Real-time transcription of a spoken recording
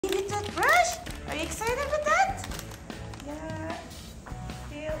toothbrush? Are you excited with that? Yeah.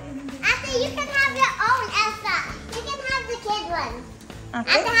 Feel in the After you can have your own, Elsa. You can have the kid one. Okay.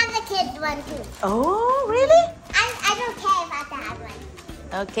 I have to have the kid one too. Oh, really? I don't care if I have to have one.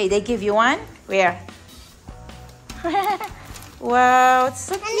 Okay, they give you one? Where? Wow, it's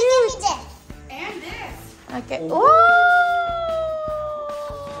so And cute. they give me this. And this. Okay. Oh!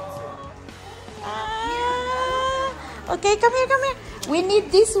 Okay, come here, come here. We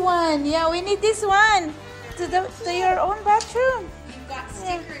need this one. Yeah, we need this one to your own bathroom. You've got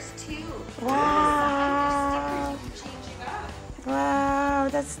stickers too. Wow. You can change it up. Wow,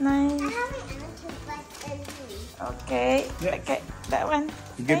 that's I nice. have my own toothbrush and too. Okay. Yeah. Okay, that one.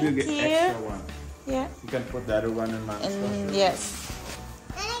 Give you Thank the extra one. Yeah. You can put the other one in mom's And stuff. yes.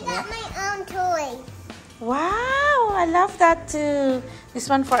 And I got my own toy. Wow, I love that too. This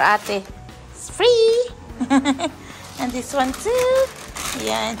one for Ate. It's free. And this one too.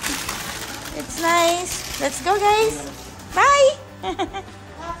 Yeah. It's nice. Let's go, guys. Bye.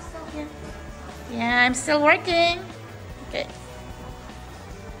 Yeah, I'm still working. Okay.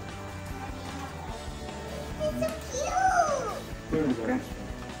 It's so cute. Here we go.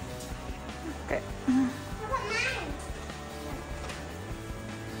 Okay. How about mine?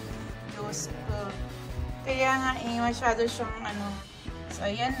 Useful. Kaya nga masyado siyang ano. So,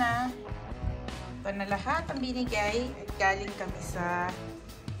 ayan na. Ito na lahat ang binigay. Galing kami sa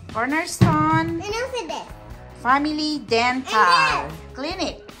Cornerstone And also this. Family Dental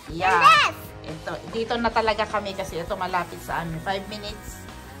Clinic. Yeah. And Ito, dito na talaga kami kasi ito malapit sa amin. 5 minutes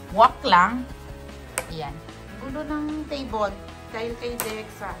walk lang. Ayan. Gulo ng table dahil kay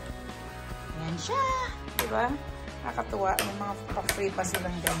Dexa. Ayan siya. Diba? Nakakatuwa. May mga pa-free pa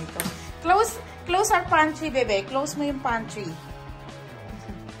silang ganito. Close our pantry, bebe. Close mo yung pantry.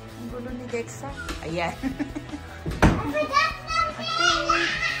 Ang gulo ni Dexa. Ayan.